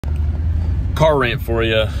car rant for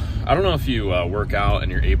you. I don't know if you work out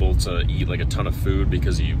and you're able to eat like a ton of food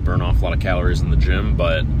because you burn off a lot of calories in the gym,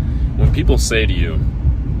 but when people say to you,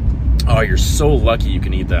 oh, you're so lucky you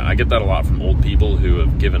can eat that, I get that a lot from old people who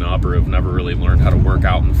have given up or have never really learned how to work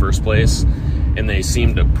out in the first place, and they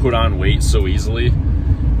seem to put on weight so easily,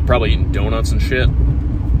 probably eating donuts and shit,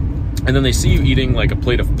 and then they see you eating like a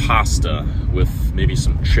plate of pasta with maybe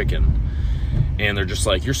some chicken, and they're just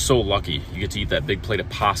like, you're so lucky you get to eat that big plate of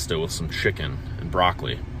pasta with some chicken and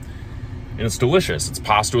broccoli. And it's delicious. It's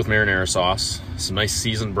pasta with marinara sauce, some nice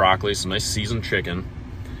seasoned broccoli, some nice seasoned chicken.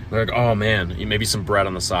 They're like, oh man, maybe some bread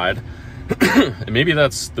on the side. And maybe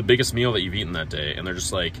that's the biggest meal that you've eaten that day. And they're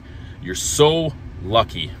just like, you're so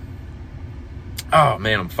lucky. Oh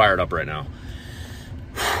man, I'm fired up right now.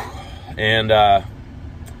 And I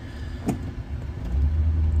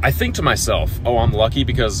think to myself, oh, I'm lucky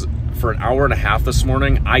because for an hour and a half this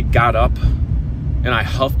morning, I got up and I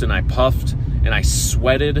huffed and I puffed and I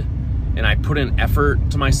sweated and I put in effort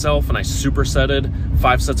to myself and I supersetted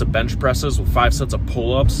 5 sets of bench presses with 5 sets of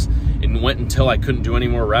pull-ups and went until I couldn't do any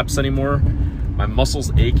more reps anymore. My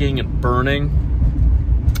muscles aching and burning.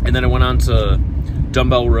 And then I went on to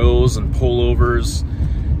dumbbell rows and pullovers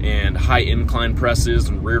and high incline presses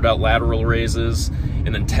and rear delt lateral raises,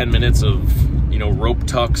 and then 10 minutes of, you know, rope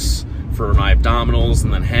tucks for my abdominals,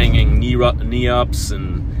 and then hanging knee ups,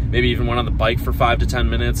 and maybe even went on the bike for 5 to 10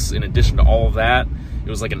 minutes. In addition to all of that, it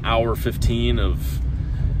was like an hour 15 of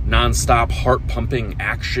nonstop heart pumping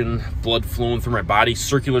action, blood flowing through my body,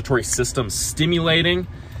 circulatory system stimulating.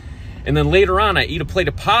 And then later on, I eat a plate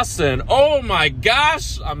of pasta, and oh my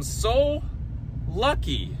gosh, I'm so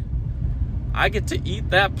lucky I get to eat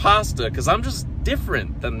that pasta because I'm just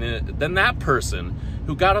different than that person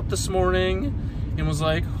who got up this morning and was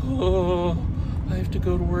like, oh, I have to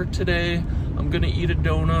go to work today. I'm gonna eat a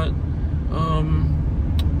donut.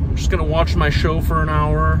 I'm just gonna watch my show for an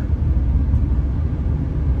hour.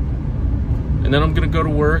 And then I'm gonna go to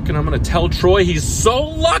work and I'm gonna tell Troy he's so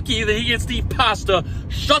lucky that he gets to eat pasta.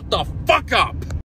 Shut the fuck up.